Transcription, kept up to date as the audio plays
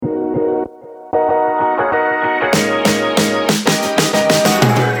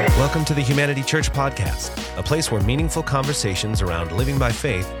to the Humanity Church podcast, a place where meaningful conversations around living by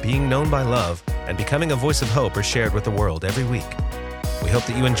faith, being known by love, and becoming a voice of hope are shared with the world every week. We hope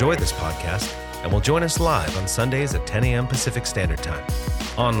that you enjoy this podcast and will join us live on Sundays at 10 a.m. Pacific Standard Time,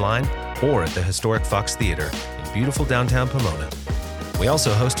 online or at the historic Fox Theater in beautiful downtown Pomona. We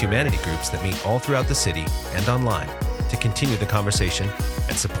also host humanity groups that meet all throughout the city and online to continue the conversation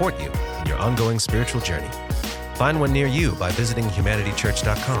and support you in your ongoing spiritual journey. Find one near you by visiting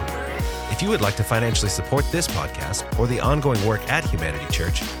humanitychurch.com. If you would like to financially support this podcast or the ongoing work at Humanity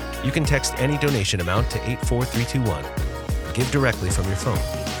Church, you can text any donation amount to 84321. Give directly from your phone.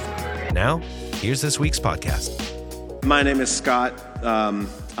 Now, here's this week's podcast. My name is Scott.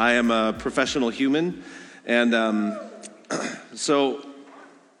 I am a professional human, and so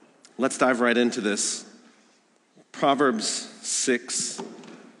let's dive right into this. Proverbs 6,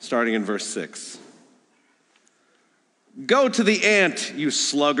 starting in verse 6. Go to the ant, you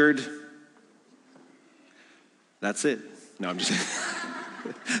sluggard. That's it. No, I'm just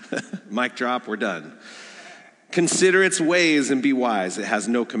mic drop, we're done. Consider its ways and be wise. It has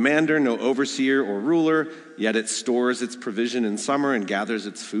no commander, no overseer or ruler, yet it stores its provision in summer and gathers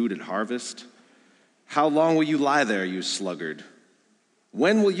its food at harvest. How long will you lie there, you sluggard?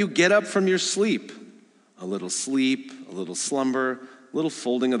 When will you get up from your sleep? A little slumber, a little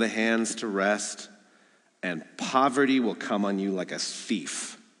folding of the hands to rest, and poverty will come on you like a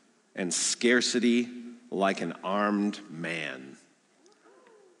thief, and scarcity like an armed man.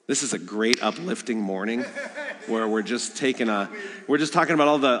 This is a great uplifting morning where we're just talking about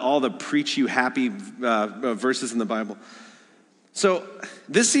all the preach you happy verses in the Bible. So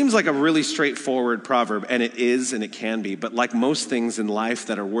this seems like a really straightforward proverb, and it is, and it can be, but like most things in life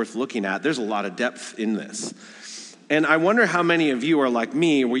that are worth looking at, there's a lot of depth in this. And I wonder how many of you are like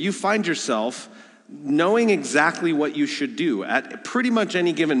me, where you find yourself knowing exactly what you should do at pretty much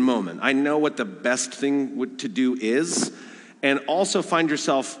any given moment. I know what the best thing to do is, and also find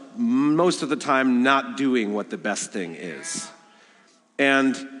yourself most of the time not doing what the best thing is.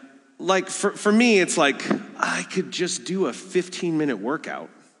 And like for me, it's like I could just do a 15-minute workout.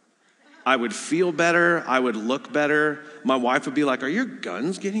 I would feel better. I would look better. My wife would be like, "Are your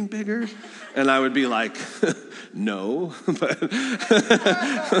guns getting bigger?" And I would be like, "No, but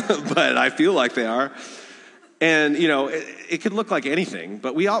I feel like they are." And you know, it could look like anything,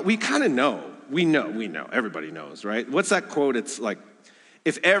 but we kind of know. We know. Everybody knows, right? What's that quote? It's like,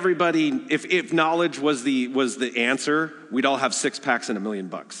 if knowledge was the answer, we'd all have 6-packs and $1 million.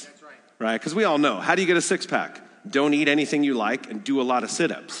 That's right? Because we all know. How do you get a 6-pack? Don't eat anything you like and do a lot of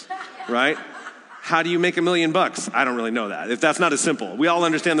sit-ups, right? How do you make $1 million? I don't really know that. If that's not as simple, we all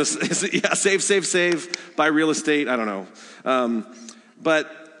understand this. Yeah, save, buy real estate. I don't know,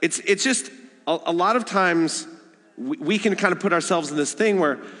 but it's just a lot of times we can kind of put ourselves in this thing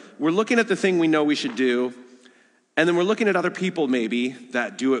where we're looking at the thing we know we should do, and then we're looking at other people maybe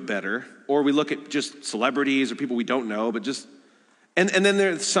that do it better, or we look at just celebrities or people we don't know, but just, and then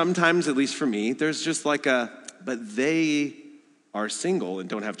there's sometimes, at least for me, there's just like but they are single and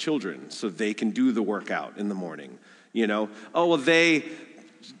don't have children, so they can do the workout in the morning, you know? Oh, well, they,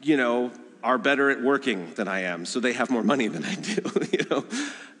 you know, are better at working than I am, so they have more money than I do, you know?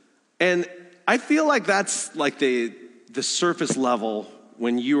 And I feel like that's like the surface level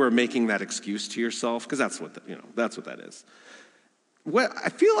when you are making that excuse to yourself, because that's what that is. What I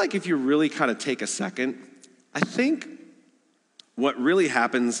feel like if you really kind of take a second, I think what really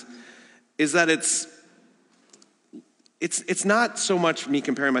happens is that it's not so much me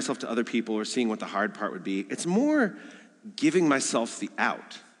comparing myself to other people or seeing what the hard part would be. It's more giving myself the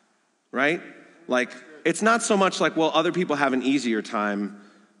out, right? Like, it's not so much like, well, other people have an easier time,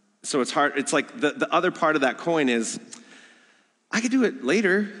 so it's hard. It's like the other part of that coin is, I could do it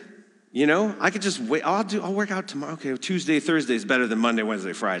later, you know? I could just wait. I'll work out tomorrow. Okay, Tuesday, Thursday is better than Monday,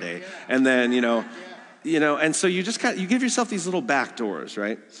 Wednesday, Friday. Yeah. And then, you know, and so you just you give yourself these little back doors,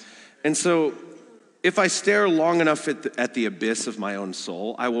 right? And so if I stare long enough at the abyss of my own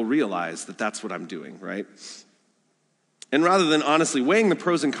soul, I will realize that that's what I'm doing, right? And rather than honestly weighing the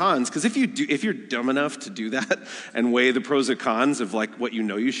pros and cons, because if you're dumb enough to do that and weigh the pros and cons of like what you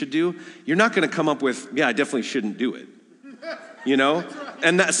know you should do, you're not going to come up with, yeah, I definitely shouldn't do it. You know?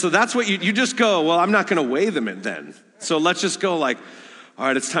 And so that's what you just go, well, I'm not going to weigh them then. So let's just go like, all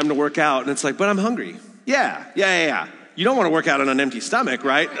right, it's time to work out. And it's like, but I'm hungry. Yeah. You don't want to work out on an empty stomach,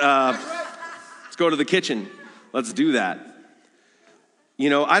 right? Let's go to the kitchen. Let's do that.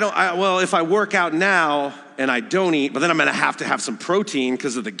 You know, if I work out now and I don't eat, but then I'm going to have some protein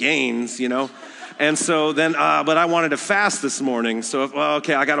because of the gains, you know? And so then, but I wanted to fast this morning. So,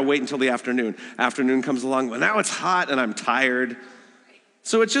 okay, I got to wait until the afternoon. Afternoon comes along. Well, now it's hot and I'm tired.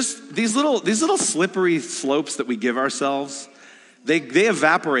 So it's just these little slippery slopes that we give ourselves, they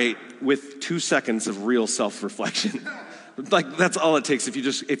evaporate with 2 seconds of real self-reflection. Like that's all it takes. If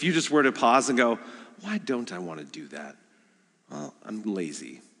you just were to pause and go, why don't I want to do that? Well, I'm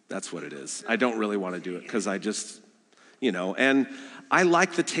lazy. That's what it is. I don't really want to do it because I just, and I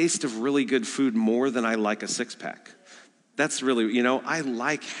like the taste of really good food more than I like a six-pack. That's really, I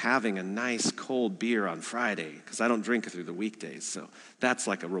like having a nice cold beer on Friday because I don't drink through the weekdays. So that's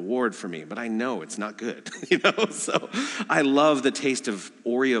like a reward for me, but I know it's not good, So I love the taste of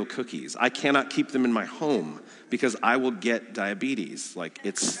Oreo cookies. I cannot keep them in my home because I will get diabetes. Like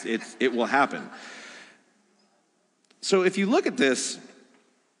it will happen. So if you look at this,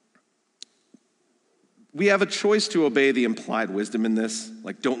 we have a choice to obey the implied wisdom in this.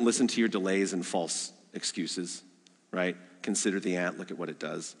 Like, don't listen to your delays and false excuses, right? Consider the ant, look at what it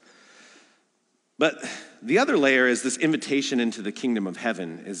does. But the other layer is this invitation into the kingdom of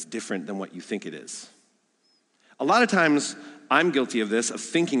heaven is different than what you think it is. A lot of times, I'm guilty of this, of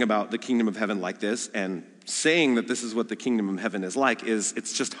thinking about the kingdom of heaven like this, and saying that this is what the kingdom of heaven is like,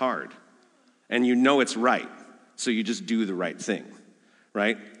 it's just hard. And it's right, so you just do the right thing,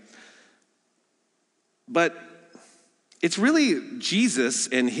 right? But it's really Jesus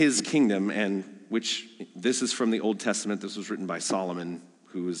and his kingdom, and which this is from the Old Testament. This was written by Solomon,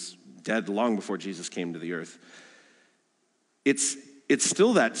 who was dead long before Jesus came to the earth. It's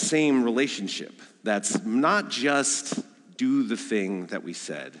still that same relationship. That's not just do the thing that we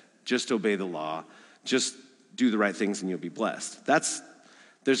said, just obey the law, just do the right things and you'll be blessed.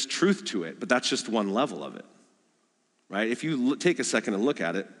 There's truth to it, but that's just one level of it, right? If you take a second and look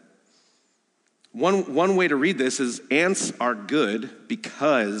at it, one way to read this is ants are good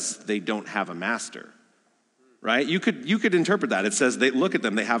because they don't have a master, right? You could interpret that. It says they look at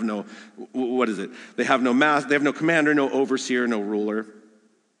them. They have no, what is it? They have no master. They have no commander, no overseer, no ruler.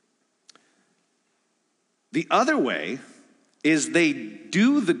 The other way is they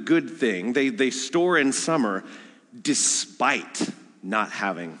do the good thing. They store in summer despite not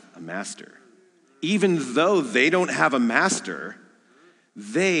having a master. Even though they don't have a master,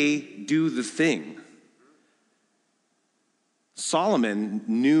 they do the thing. Solomon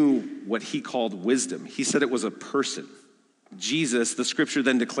knew what he called wisdom. He said it was a person. Jesus, the scripture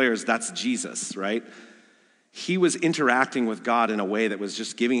then declares that's Jesus, right? He was interacting with God in a way that was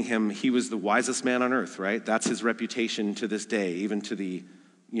just giving him, he was the wisest man on earth, right? That's his reputation to this day, even to the,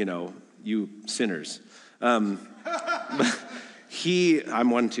 you sinners. I'm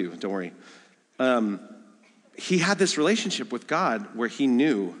one too, don't worry. He had this relationship with God where he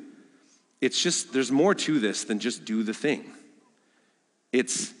knew there's more to this than just do the thing.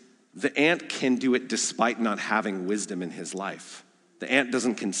 The ant can do it despite not having wisdom in his life. The ant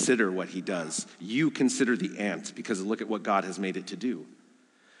doesn't consider what he does. You consider the ant because look at what God has made it to do.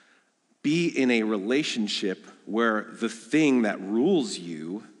 Be in a relationship where the thing that rules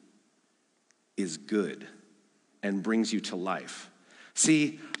you is good and brings you to life.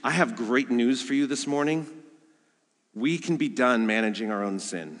 See, I have great news for you this morning. We can be done managing our own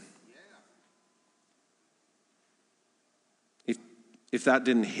sin. If that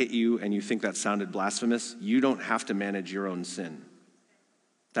didn't hit you and you think that sounded blasphemous, you don't have to manage your own sin.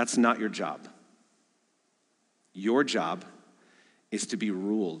 That's not your job. Your job is to be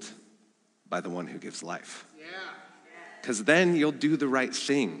ruled by the one who gives life. Because then you'll do the right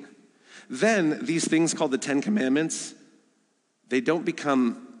thing. Then these things called the 10 Commandments, they don't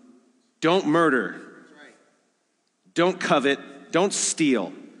become, don't murder, don't covet, don't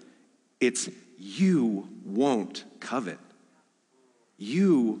steal. It's you won't covet.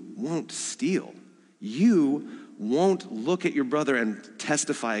 You won't steal. You won't look at your brother and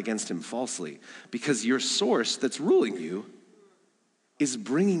testify against him falsely because your source that's ruling you is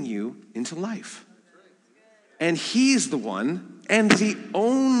bringing you into life. And he's the one and the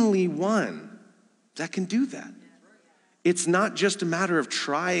only one that can do that. It's not just a matter of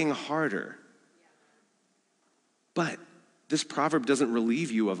trying harder. But this proverb doesn't relieve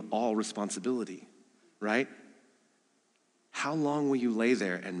you of all responsibility, right? How long will you lay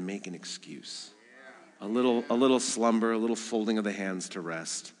there and make an excuse? A little slumber, a little folding of the hands to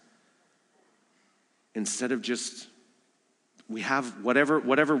rest. Instead of just, we have whatever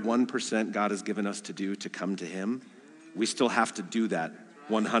 1% God has given us to do to come to him, we still have to do that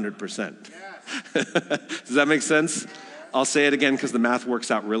 100%. Does that make sense? I'll say it again because the math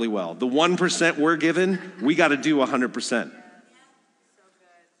works out really well. The 1% we're given, we got to do 100%.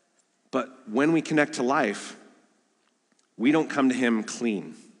 But when we connect to life, we don't come to him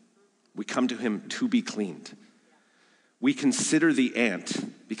clean. We come to him to be cleaned. We consider the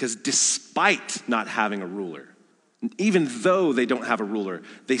ant because despite not having a ruler, Even though they don't have a ruler,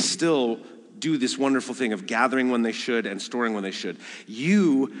 they still do this wonderful thing of gathering when they should and storing when they should.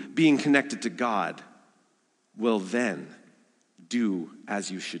 You, being connected to God, will then do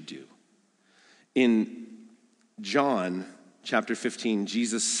as you should do. In John chapter 15,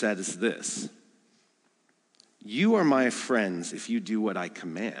 Jesus says this, "You are my friends if you do what I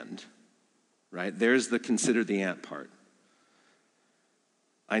command." Right? There's the consider the ant part.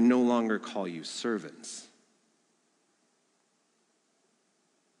 "I no longer call you servants."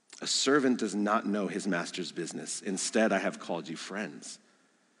 A servant does not know his master's business. Instead, I have called you friends.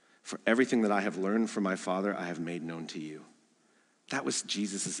 For everything that I have learned from my Father, I have made known to you. That was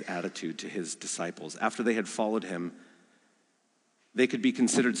Jesus' attitude to his disciples. After they had followed him, they could be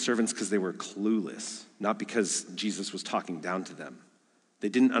considered servants because they were clueless, not because Jesus was talking down to them. They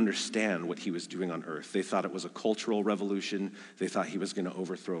didn't understand what he was doing on earth. They thought it was a cultural revolution. They thought he was going to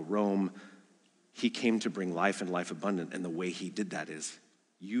overthrow Rome. He came to bring life and life abundant, and the way he did that is,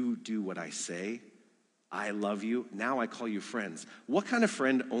 you do what I say, I love you, now I call you friends. What kind of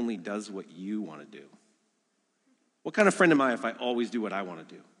friend only does what you want to do? What kind of friend am I if I always do what I want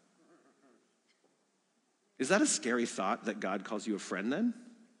to do? Is that a scary thought that God calls you a friend then?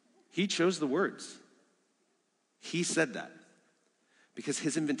 He chose the words. He said that. Because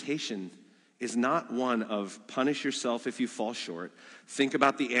his invitation is not one of punish yourself if you fall short. Think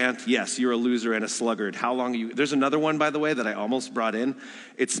about the ant. Yes, you're a loser and a sluggard. How long are you? There's another one, by the way, that I almost brought in.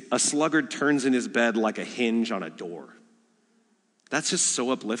 It's a sluggard turns in his bed like a hinge on a door. That's just so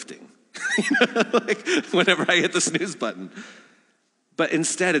uplifting. Like whenever I hit the snooze button. But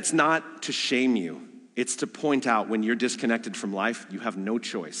instead, it's not to shame you. It's to point out when you're disconnected from life, you have no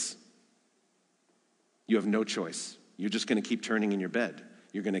choice. You have no choice. You're just going to keep turning in your bed.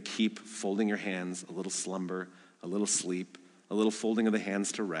 You're going to keep folding your hands, a little slumber, a little sleep, a little folding of the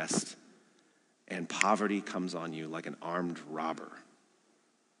hands to rest, and poverty comes on you like an armed robber.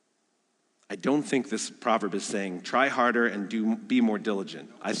 I don't think this proverb is saying, try harder and be more diligent.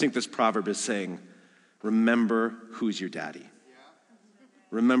 I think this proverb is saying, remember who's your daddy.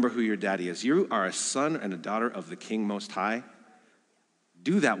 Remember who your daddy is. You are a son and a daughter of the King Most High.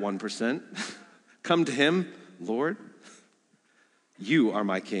 Do that 1%. Come to him, Lord, you are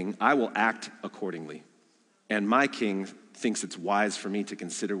my king. I will act accordingly. And my king thinks it's wise for me to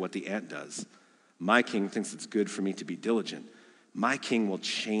consider what the ant does. My king thinks it's good for me to be diligent. My king will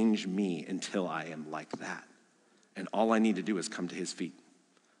change me until I am like that. And all I need to do is come to his feet.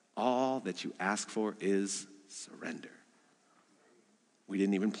 All that you ask for is surrender. We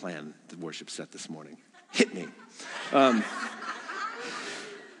didn't even plan the worship set this morning. Hit me.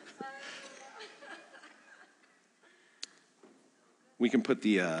 We can put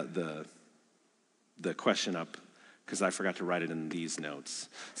the question up because I forgot to write it in these notes.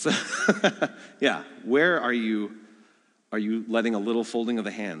 So, yeah, where are you letting a little folding of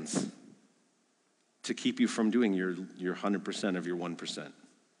the hands to keep you from doing your 100% of your 1%?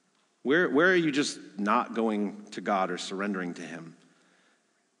 Where are you just not going to God or surrendering to him?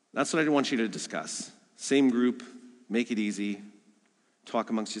 That's what I want you to discuss. Same group, make it easy, talk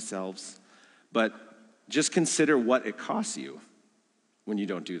amongst yourselves, but just consider what it costs you when you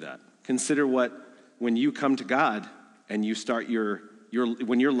don't do that. Consider when you come to God and you start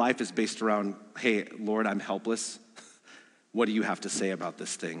when your life is based around, hey, Lord, I'm helpless. What do you have to say about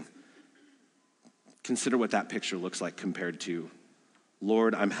this thing? Consider what that picture looks like compared to,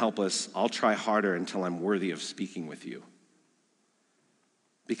 Lord, I'm helpless. I'll try harder until I'm worthy of speaking with you.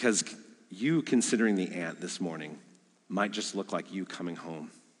 Because you considering the ant this morning might just look like you coming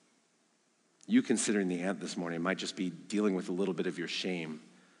home. You considering the ant this morning might just be dealing with a little bit of your shame,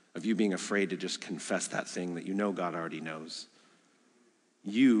 of you being afraid to just confess that thing that you know God already knows.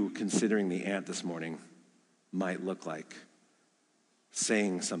 You considering the ant this morning might look like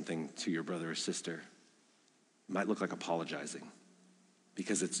saying something to your brother or sister. It might look like apologizing,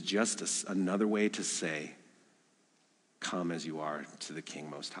 because it's just another way to say, come as you are to the King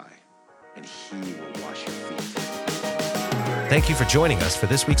Most High, and he will wash your feet. Thank you for joining us for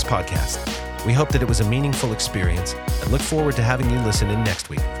this week's podcast. We hope that it was a meaningful experience and look forward to having you listen in next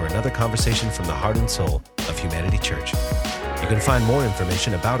week for another conversation from the heart and soul of Humanity Church. You can find more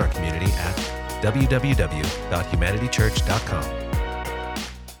information about our community at www.humanitychurch.com.